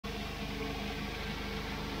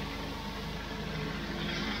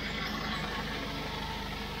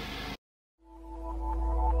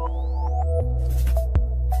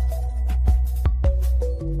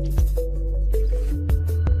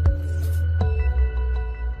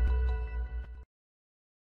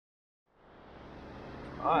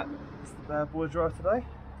Alright, it's the bad boy drive today.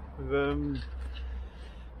 We've been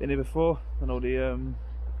here before, done all the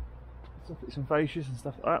some fascias and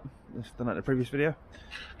stuff like that. Just done that in the previous video.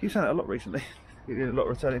 Keep saying that a lot recently. Getting a lot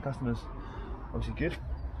of returning customers, obviously good.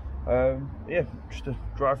 Yeah, just a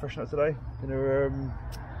dry freshen up today. Gonna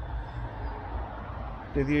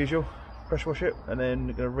do the usual, pressure wash it, and then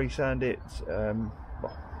gonna resand it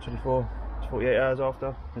 24 to 48 hours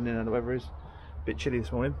after, and then the weather is a bit chilly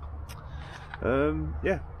this morning.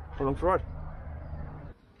 Yeah, along for a ride.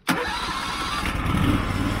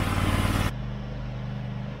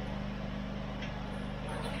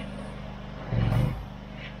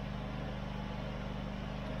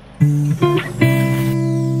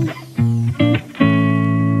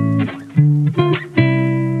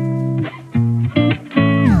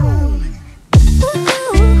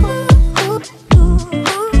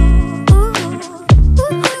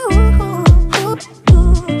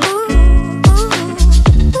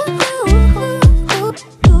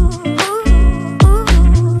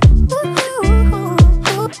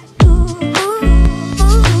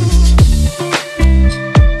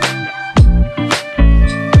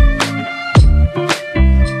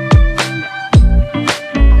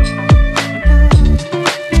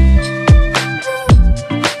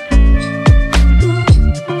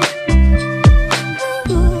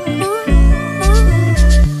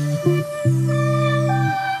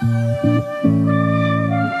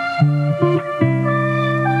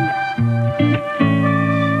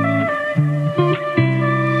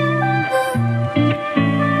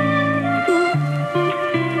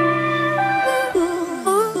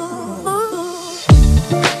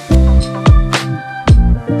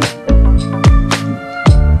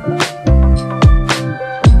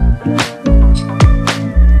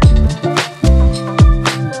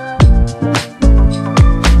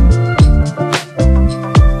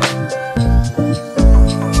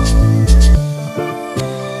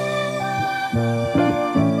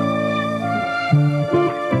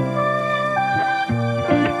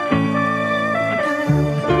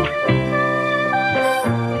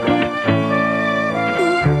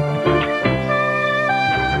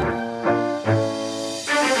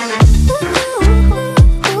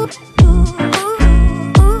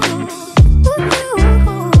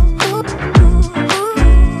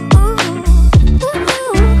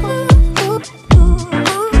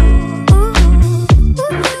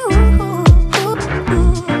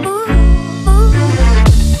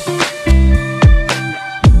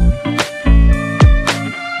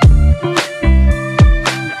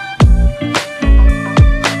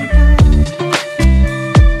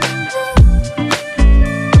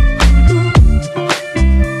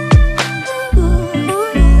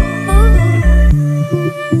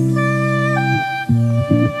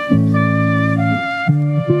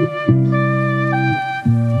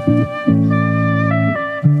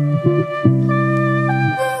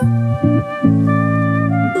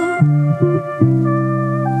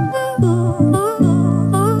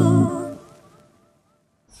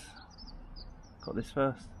 Got this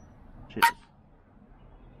first. Cheers.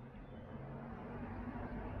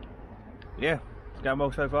 Yeah, it's going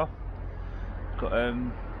well so far. Got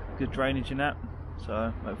good drainage in that,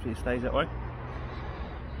 so hopefully it stays that way.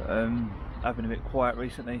 I've been a bit quiet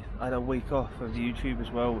recently. I had a week off of YouTube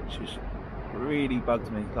as well, which just really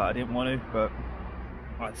bugged me. Like, I didn't want to, but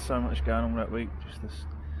I had so much going on that week. Just this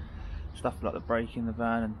stuff like the brake in the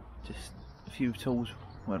van, and just a few tools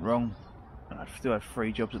went wrong. And I still had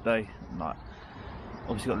 3 jobs a day. And like,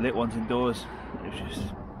 obviously got lit ones indoors. It was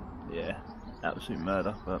just, yeah, absolute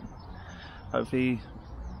murder. But hopefully,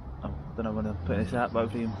 I don't know when I'm putting this out, but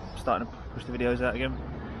hopefully I'm starting to push the videos out again.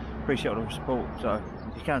 Appreciate all the support. So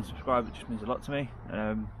if you can subscribe, it just means a lot to me.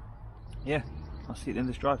 Yeah, I'll see you at the end of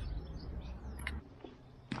this drive.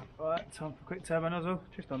 Alright, time for a quick turbo nozzle,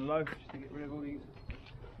 just on low, just to get rid of all these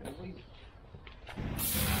little weeds.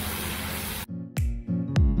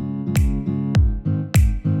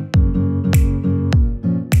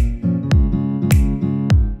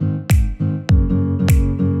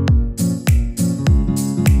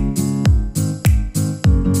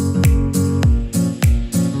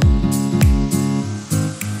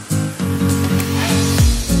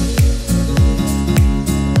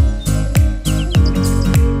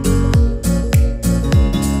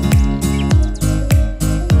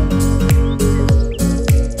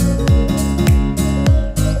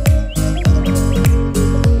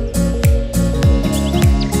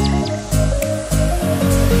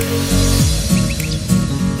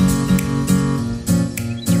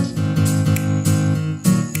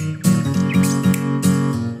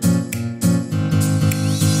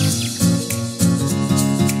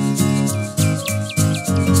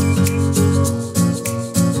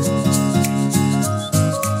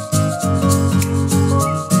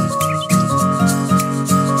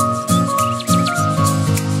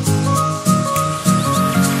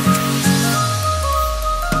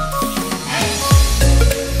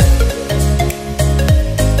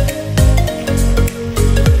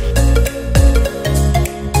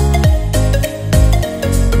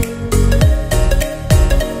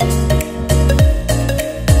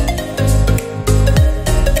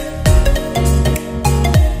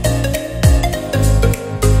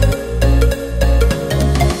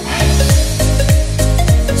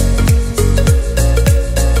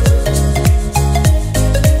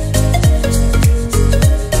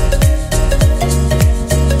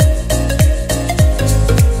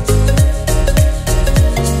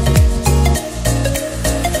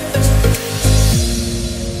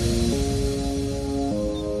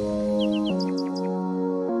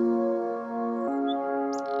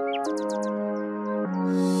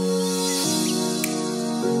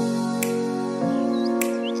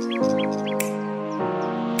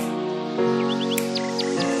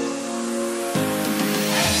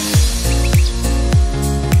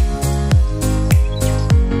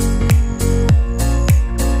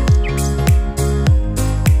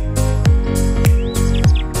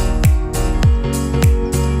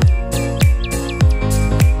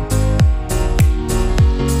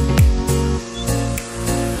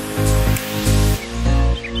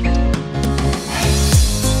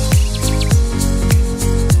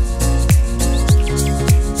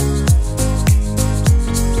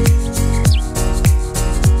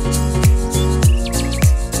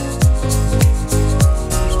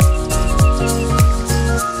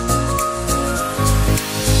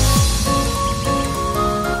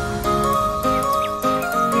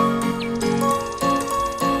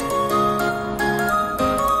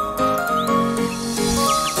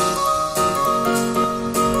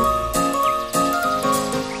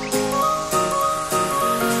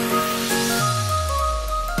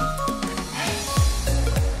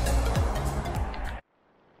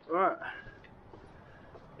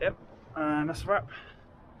 And that's a wrap.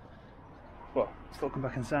 Well, it's got to come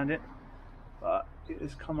back and sand it, but it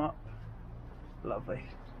has come up lovely.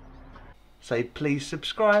 Say please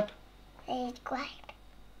subscribe. Subscribe.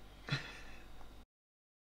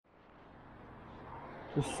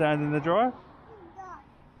 Just sanding the drive.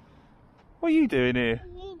 What are you doing here?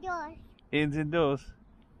 Indoors. Ian's indoors.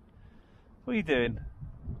 What are you doing?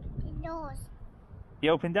 Indoors. You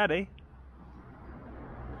helping Daddy?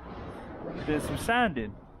 Doing some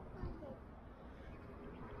sanding.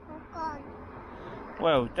 Gone.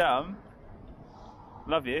 Well done.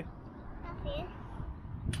 Love you. Love you.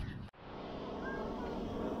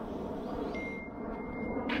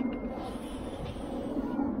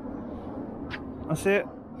 That's it.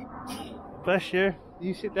 Bless you.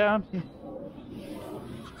 You sit down.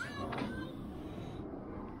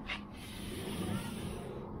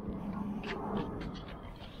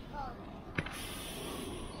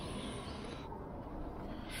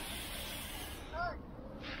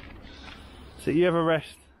 So you have a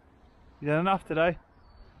rest. You done enough today?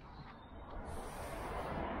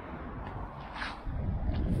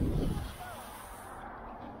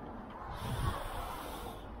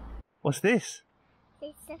 What's this?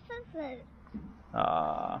 It's a fruit.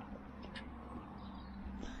 Ah.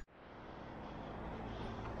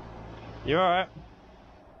 You alright?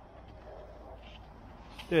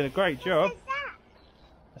 Doing a great job. What's that?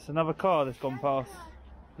 That's another car that's gone past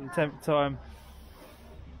for the 10th time.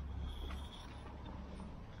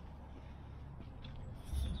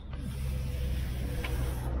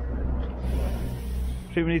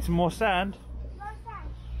 Think we need some more sand? What's that?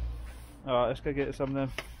 Alright, let's go get some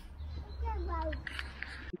then.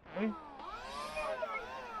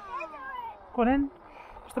 Go on in.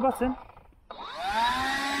 What's the button?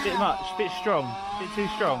 Bit much, bit strong, bit too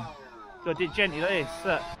strong. Gotta do it gently like this.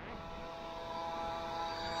 Look.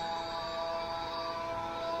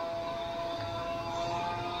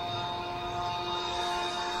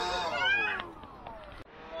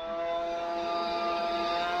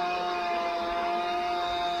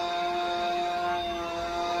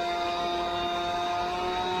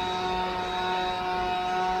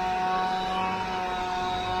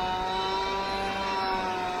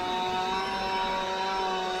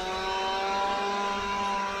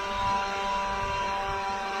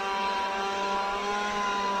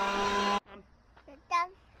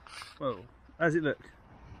 Whoa, how's it look?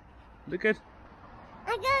 Look good? I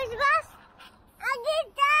go to bus. I get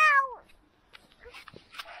down.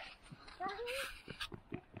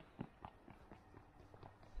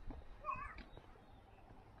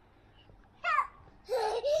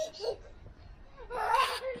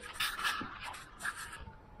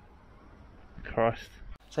 Christ.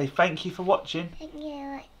 Say thank you for watching. Thank you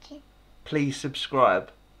for watching. Please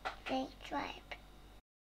subscribe. Subscribe.